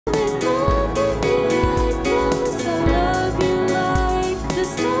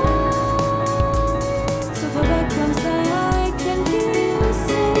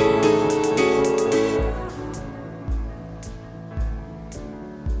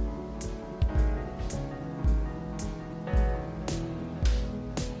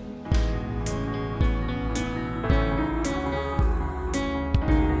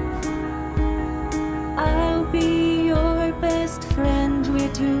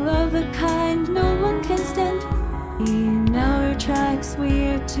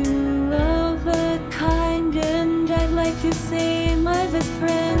to love a kind, and I'd like to say, my best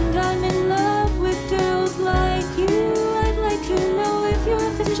friend, I'm in love with girls like you. I'd like to know if your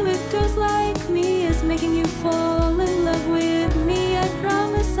fetish with girls like me is making you fall in love with me. I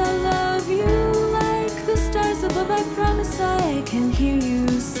promise I'll love you like the stars above. I promise I can hear you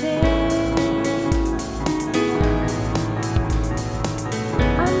say,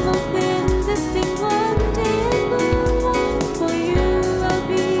 I'm both in this thing one day and the one for you. I'll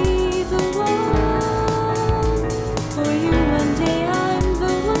be the one for you one day. I'm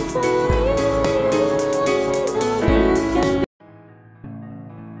the one for you. You know you can be.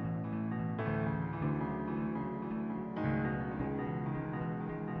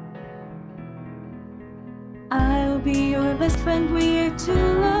 I'll be your best friend. We're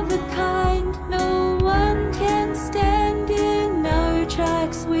two of a kind. No one can stand in our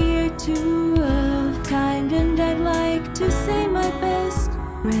tracks. We're two of kind, and I'd like to say, my best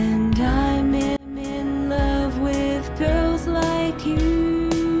friend, I'm in love with girls like you.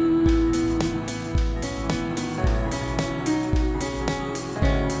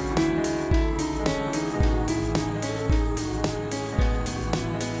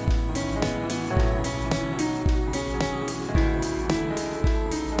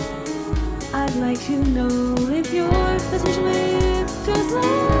 I'd like to know if you're fetish with girls like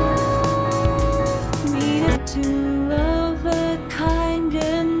me. Is to love a kind,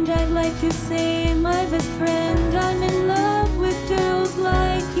 and I'd like to say, my best friend, I'm in love with girls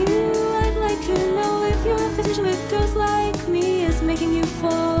like you. I'd like to know if your fetish with girls like me is making you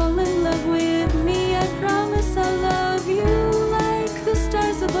fall in love with me. I promise I'll love you like the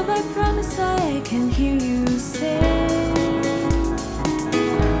stars above. I promise I can hear you say,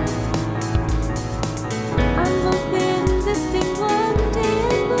 I'm both in this thing one day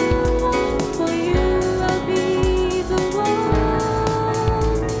and the one for you. I'll be the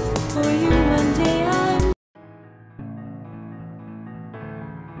one for you one day.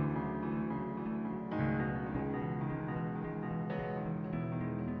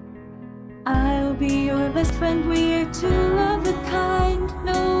 I'll be your best friend. We're two of a kind.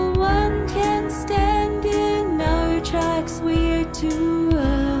 No one can stand in our tracks. We're two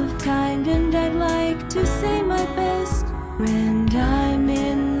of kind, and I'd like to say, my best friend, I'm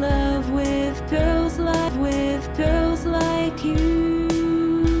in love with girls like you.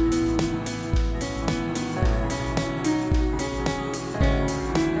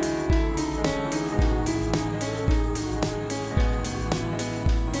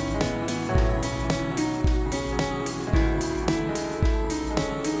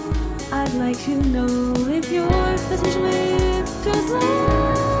 I'd like to know if your fetish with girls like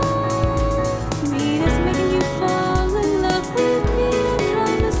me is making you fall in love with me. I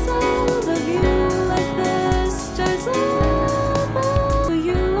promise I'll love you like the stars above.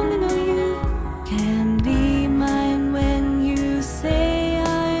 You only know you can be mine when you say,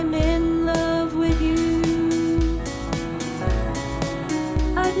 I'm in love with you.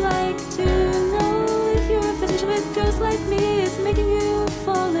 I'd like to know if your fetish with girls like me is making you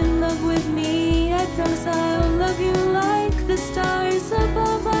fall in love with me. I promise I'll love you like the stars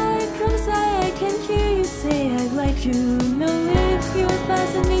above. I promise I can hear you say, I'd like to know if your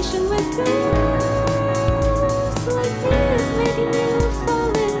fascination with girls like me is making you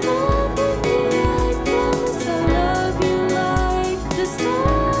fall in love with me. I promise I'll love you like the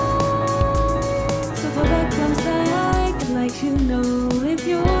stars above. I promise I'd like to know if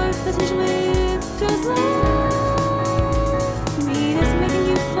your fascination with girls like me is making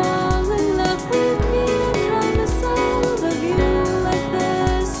you fall in love with me. I promise I'll love you like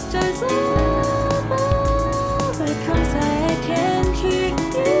the stars above. I promise I can hear you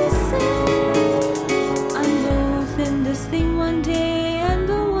say, I'm both in this thing one day and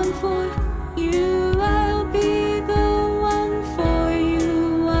the one for you. I'll be the one for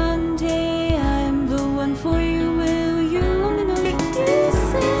you one day. I'm the one for you. Will you only know you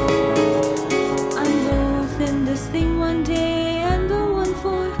say, I'm both in this thing one day and the one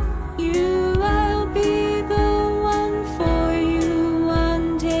for you. I'll be the one for you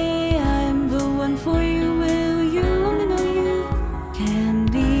one day. I'm the one for you. Will you only know you can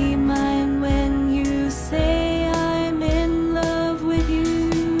be mine when you say, I'm in love with you.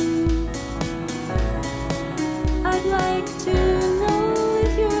 I'd like to know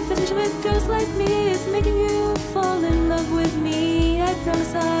if your fetish with girls like me is making you fall in love with me. I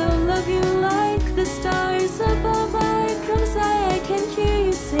promise I'll love you like the stars above. I promise I can hear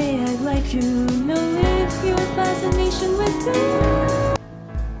you say, I'd like to know if your fascination with girls.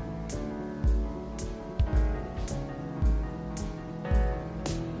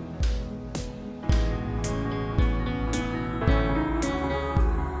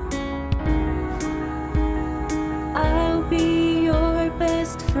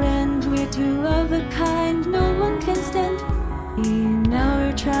 In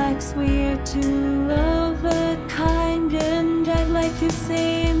our tracks we're two of a kind, and I'd like to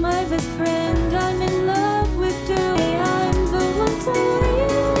say my best friend.